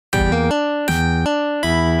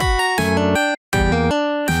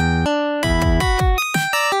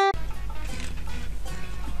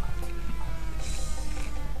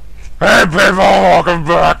people, welcome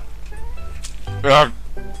back. My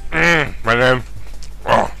name.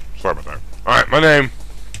 Oh, sorry about that. Alright, my name.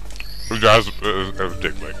 You guys, is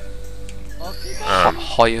Dick Blake.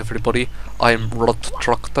 Hi everybody, I'm Rod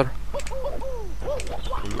Tractor.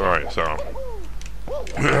 Alright, so.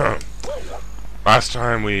 Last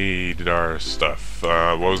time we did our stuff,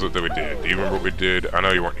 what was it that we did? Do you remember what we did? I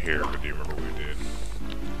know you weren't here, but do you remember what we did?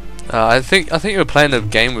 I think you were playing a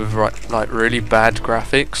game with like really bad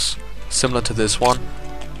graphics, similar to this one.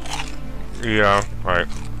 Yeah, right.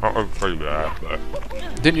 I'll pretty bad, but...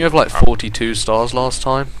 Didn't you have like 42 stars last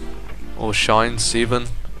time? Or shines even?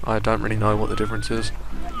 I don't really know what the difference is.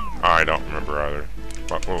 I don't remember either.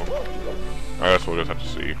 But, well, I guess we'll just have to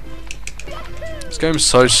see. This game's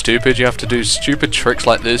so stupid, you have to do stupid tricks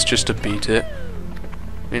like this just to beat it.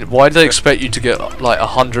 I mean, why do they expect you to get like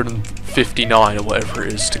 159 or whatever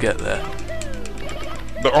it is to get there?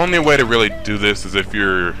 The only way to really do this is if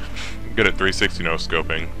you're good at 360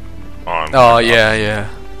 no-scoping. Oh, yeah.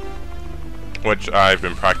 Which I've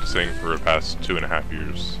been practicing for the past 2.5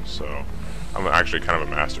 years, so I'm actually kind of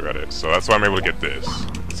a master at it. So that's why I'm able to get this.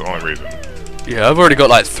 That's the only reason. Yeah, I've already got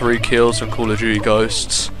like 3 kills on Call of Duty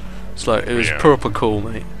Ghosts. So it was proper cool,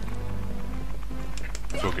 mate.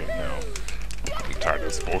 Okay, now I'm tired of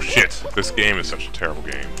this bullshit. This game is such a terrible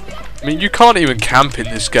game. I mean, you can't even camp in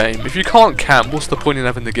this game. If you can't camp, what's the point in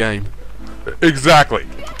having the game? Exactly.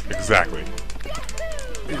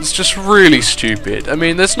 It's just really stupid. I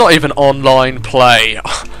mean, there's not even online play.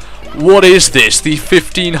 What is this? The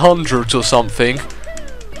 1500s or something?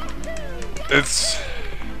 It's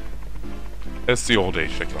the old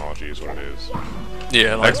age technology is what it is.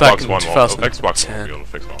 Yeah, like Xbox One Xbox won't be able to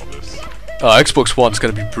fix all this. Xbox One's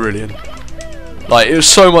gonna be brilliant. Like, it was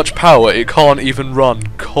so much power, it can't even run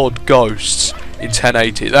COD Ghosts in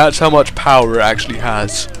 1080. That's how much power it actually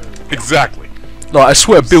has. Exactly. Like, I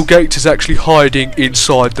swear, Bill Gates is actually hiding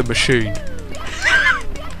inside the machine.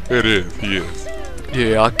 It is, he is.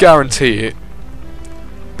 Yeah, I guarantee it.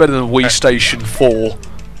 Better than Wii Station 4.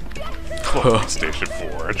 Wii Station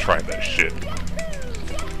 4, I tried that shit.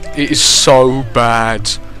 It is so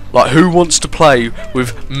bad. Like, who wants to play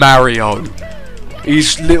with Mario?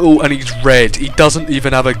 He's little and he's red. He doesn't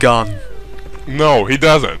even have a gun. No, he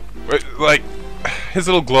doesn't. Like, his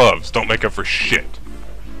little gloves don't make up for shit.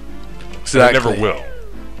 Exactly. They never will.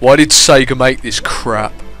 Why did Sega make this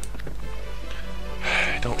crap?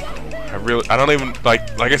 I don't know. I don't even,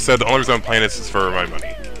 like I said, the only reason I'm playing this is for my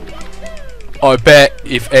money. I bet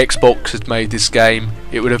if Xbox had made this game,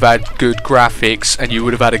 it would have had good graphics and you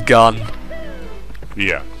would have had a gun.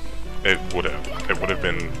 Yeah, it would have. It would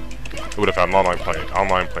have had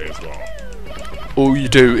online play as well. All you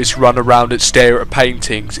do is run around and stare at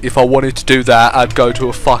paintings. If I wanted to do that, I'd go to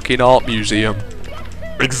a fucking art museum.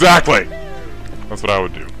 Exactly! That's what I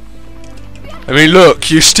would do. I mean,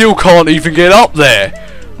 look, you still can't even get up there!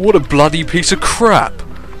 What a bloody piece of crap!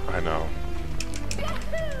 I know.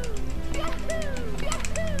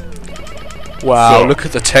 Wow, So, look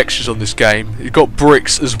at the textures on this game. You've got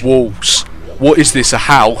bricks as walls. What is this, a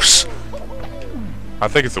house? I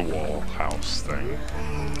think it's a wall house thing.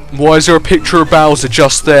 Why is there a picture of Bowser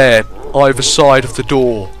just there, either side of the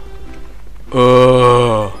door?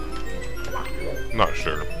 Not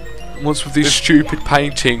sure. What's with these stupid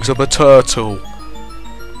paintings of a turtle?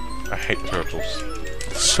 I hate turtles.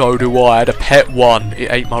 So do I. I had a pet one.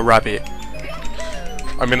 It ate my rabbit.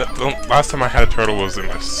 I mean, the last time I had a turtle was in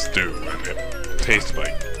my stew, and it tasted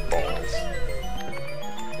like balls.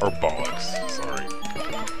 Or bollocks, sorry.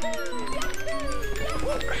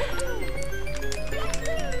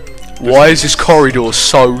 Why is this corridor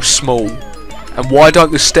so small? And why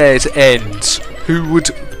don't the stairs end? Who would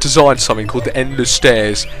design something called the endless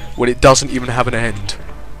stairs when it doesn't even have an end?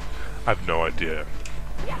 I have no idea.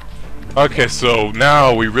 Okay, so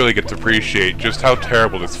now we really get to appreciate just how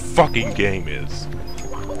terrible this fucking game is.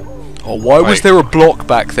 Oh, why was there a block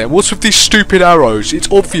back then? What's with these stupid arrows?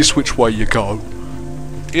 It's obvious which way you go.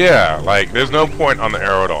 Yeah, like, there's no point on the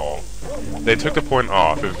arrow at all. They took the point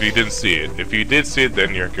off if you didn't see it. If you did see it,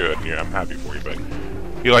 then you're good. Yeah, I'm happy for you, but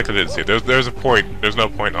you like to didn't see it. There's a point. There's no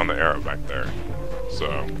point on the arrow back there.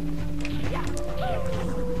 So.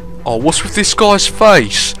 Oh, what's with this guy's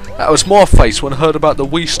face? That was my face when I heard about the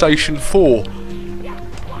Wii Station 4.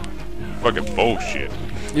 Fucking bullshit.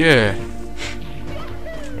 Yeah.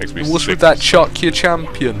 Makes me What's sick. with that Chuck Your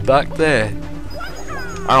Champion back there?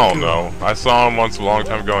 I don't know. I saw him once a long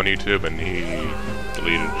time ago on YouTube, and he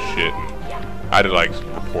deleted shit. And I had to like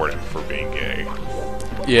report him for being gay.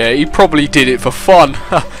 Yeah, he probably did it for fun.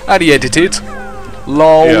 And he edited.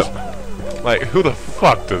 LOL. Yep. Like, who the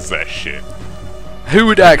fuck does that shit? Who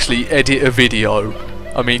would actually edit a video?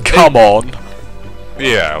 I mean, come on.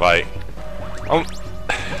 Yeah, like,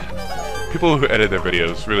 people who edit their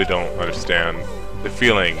videos really don't understand the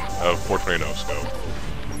feeling of 420 no scope.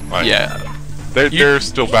 Like, Yeah. they're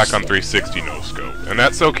still back on 360 no scope, and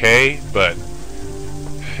that's okay, but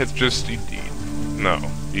it's just no.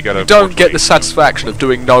 You gotta. You don't get the 420 satisfaction of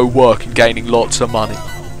doing no work and gaining lots of money.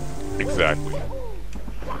 Exactly.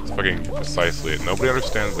 It's fucking precisely it. Nobody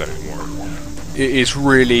understands that anymore. It is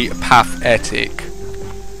really pathetic.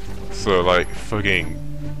 So like, fucking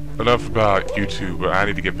enough about YouTube. I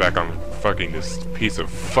need to get back on fucking this piece of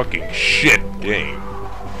fucking shit game.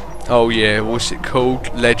 Oh yeah, what's it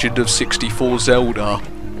called? Legend of 64 Zelda.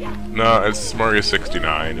 No, it's smuria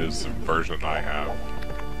 69 is the version that I have.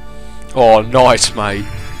 Oh, nice, mate.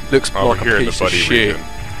 Looks Over like here a in the piece of buddy shit.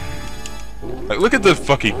 region. Like, look at the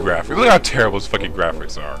fucking graphics. Look how terrible his fucking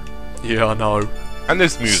graphics are. Yeah, I know. And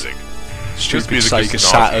this music. Stupid This music Sega just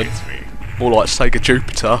Saturn. nauseates me. More like Sega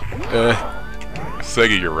Jupiter.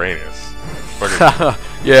 Sega Uranus. Fucking,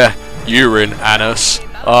 Yeah, urine anus.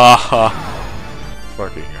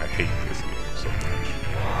 fucking, I hate this game so much.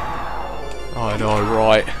 I know,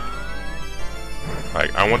 right?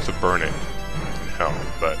 Like, I want to burn it in hell,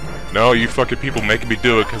 but no, you fucking people making me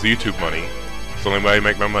do it because of YouTube money. It's the only way I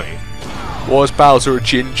make my money. Why is Bowser a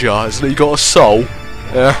ginger? Hasn't he got a soul?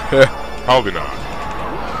 Probably not.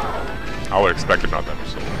 I would expect it not to have a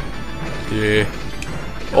soul. Yeah.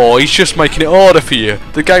 Oh, he's just making it harder for you.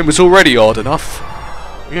 The game was already hard enough.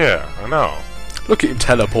 Yeah, I know. Look at him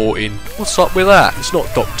teleporting. What's up with that? It's not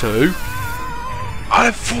Doctor Who.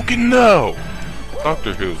 I fucking know!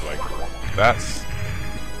 Doctor Who, like, that's...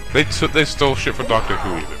 They stole shit from Doctor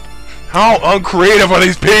Who, even. How uncreative are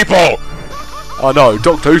these people?! I know,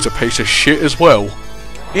 Doctor Who's a piece of shit as well.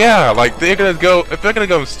 Yeah, like, they're gonna go... If they're gonna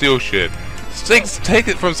go and steal shit, take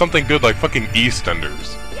it from something good like fucking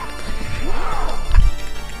EastEnders.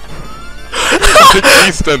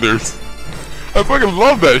 EastEnders. I fucking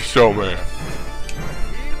love that show, man.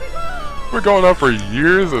 We're going on for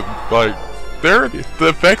years, and like, the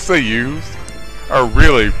effects they use are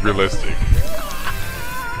really realistic.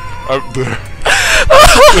 Oh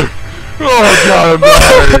god,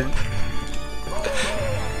 I'm dying.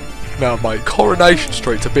 Now, mate, Coronation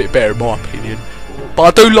Street's a bit better in my opinion, but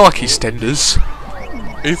I do like EastEnders.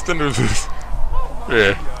 EastEnders is,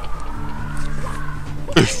 yeah.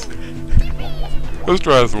 Let's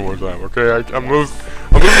try this one more time, okay? I'm losing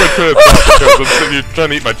my train of thought because I'm sitting here trying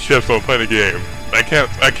to eat my chips while I'm playing a game. I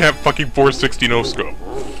can't fucking 460 no scope.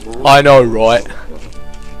 I know, right?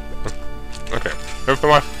 Okay, I'm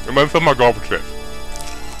gonna fill my golf trip.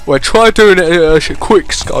 Well, try doing it a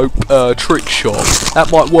quick scope trick shot.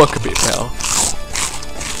 That might work a bit better.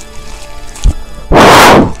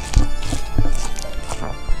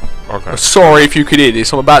 Okay. Sorry if you can hear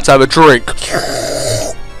this. I'm about to have a drink.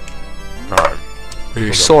 Alright.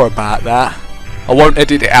 Really sorry about that. I won't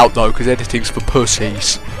edit it out though, because editing's for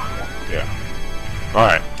pussies. Yeah.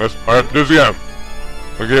 Alright, let's do this again.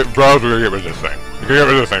 We're gonna get rid of this thing. We're gonna get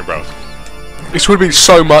rid of this thing, bros. This would have been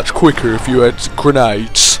so much quicker if you had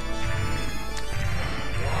grenades.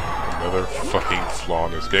 Another fucking flaw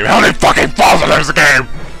in this game. How many fucking flaws are in this game?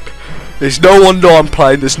 There's no wonder I'm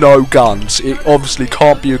playing, there's no guns. It obviously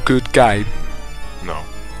can't be a good game. No.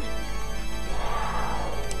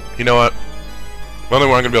 You know what? The only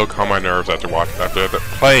way I'm gonna be able to calm my nerves after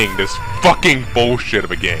playing this fucking bullshit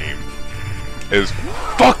of a game is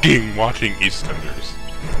fucking watching EastEnders.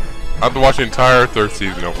 I have to watch the entire third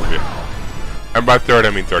season over again. And by third,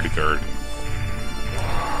 I mean 33rd.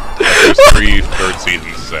 There's 3 third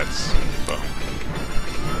season sets, so.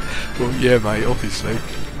 Well, yeah, mate, obviously.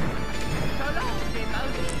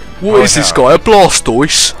 What is this guy? A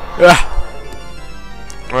Blastoise?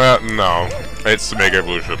 Well, no. It's the Mega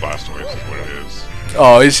Evolution of Blastoise is what it is.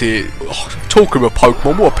 Oh, is it? Oh, talking about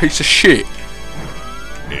Pokemon, what a piece of shit.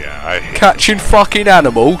 Yeah, I hate Catching fucking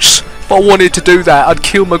animals. If I wanted to do that, I'd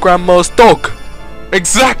kill my grandma's dog.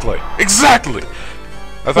 Exactly! Exactly!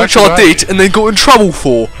 That's Which actually I what did, and then got in trouble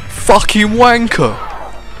for. Fucking wanker.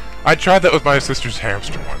 I tried that with my sister's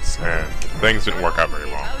hamster once, and things didn't work out very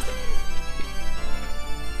well.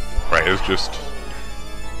 Right, it was just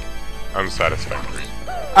unsatisfactory.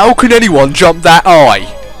 How can anyone jump that high?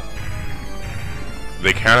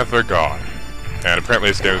 They can if they're God, and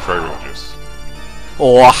apparently this game is very religious.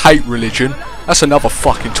 Oh, I hate religion. That's another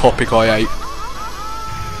fucking topic I hate.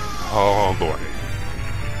 Oh boy.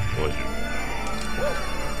 Religion.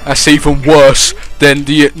 That's even worse than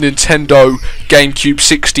the Nintendo GameCube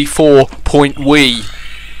 64.Wii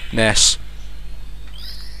NES.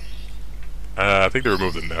 I think they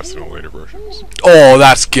removed the NES in the later versions. Oh,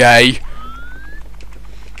 that's gay.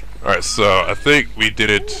 Alright, so I think we did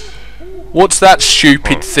it. What's that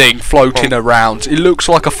stupid thing floating around? It looks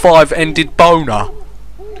like a 5-ended boner.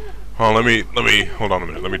 Oh, let me hold on a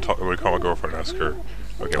minute. Let me call my girlfriend and ask her.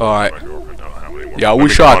 Okay, alright. Yeah, I Let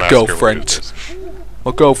wish me I call had and a ask her what it girlfriend. is.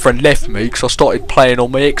 My girlfriend left me because I started playing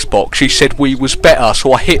on my Xbox. She said we was better,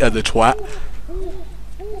 so I hit her, the twat.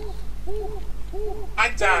 Hi,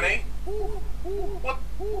 Danny.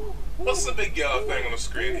 What's the big yellow thing on the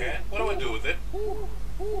screen here? What do I do with it?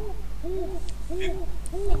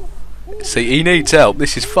 See, he needs help.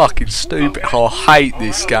 This is fucking stupid. Okay. I hate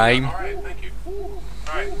this game. Alright, thank you.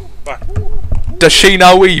 Alright, bye. Does she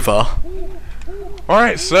know either?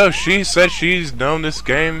 Alright, so she said she's known this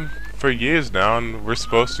game for years now, and we're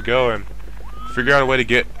supposed to go and figure out a way to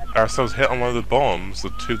get ourselves hit on one of the bombs, the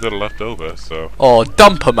 2 that are left over, so... Oh,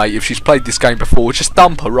 dump her, mate, if she's played this game before. Just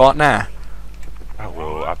dump her right now. I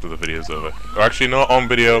will, after the video's over. Or actually, not on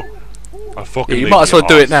video. I'll fucking Yeah, you leave might as me well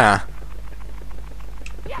do it lost. now.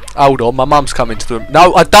 Hold on, my mum's coming to the room.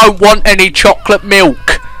 No, I don't want any chocolate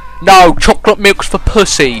milk. No, chocolate milk's for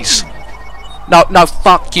pussies. No, no,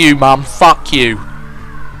 fuck you, mum. Fuck you.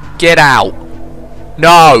 Get out.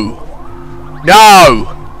 No.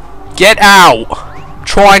 No. Get out. I'm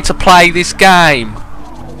trying to play this game.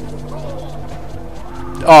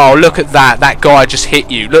 Oh, look at that. That guy just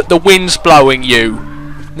hit you. Look, the wind's blowing you.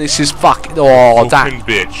 This is fucking... Oh, that... Fucking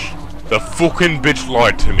bitch. The fucking bitch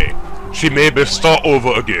lied to me. She made me start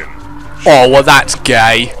over again. Oh, well, that's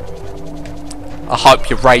gay. I hope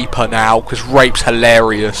you rape her now, because rape's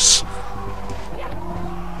hilarious.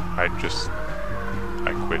 I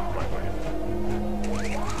quit my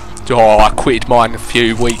life. Oh, I quitted mine a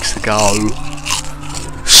few weeks ago.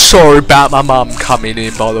 Sorry about my mum coming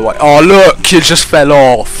in, by the way. Oh, look, you just fell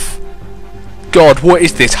off. God, what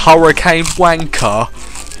is this? Hurricane wanker?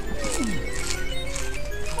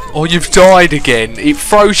 Oh, you've died again. It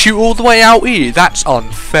throws you all the way out here. That's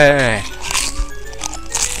unfair.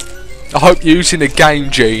 I hope you're using a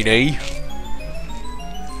game genie.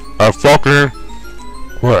 Fucking...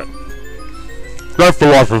 What? That's for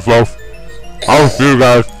life of love. I'll see you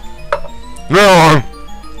guys. No.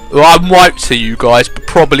 Well, I'm wiped to you guys, but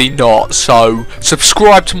probably not. So,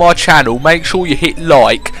 subscribe to my channel, make sure you hit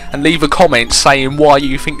like, and leave a comment saying why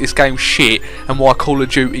you think this game's shit, and why Call of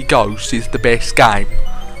Duty Ghosts is the best game.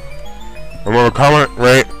 Remember, comment,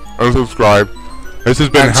 rate, and subscribe. This has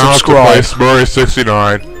been And How subscribe. to Play Smuria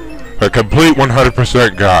 69, a complete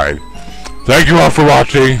 100% guide. Thank you all for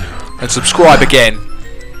watching. And subscribe again.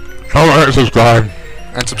 Comment and subscribe.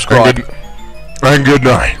 And subscribe. And good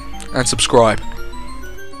night. And subscribe.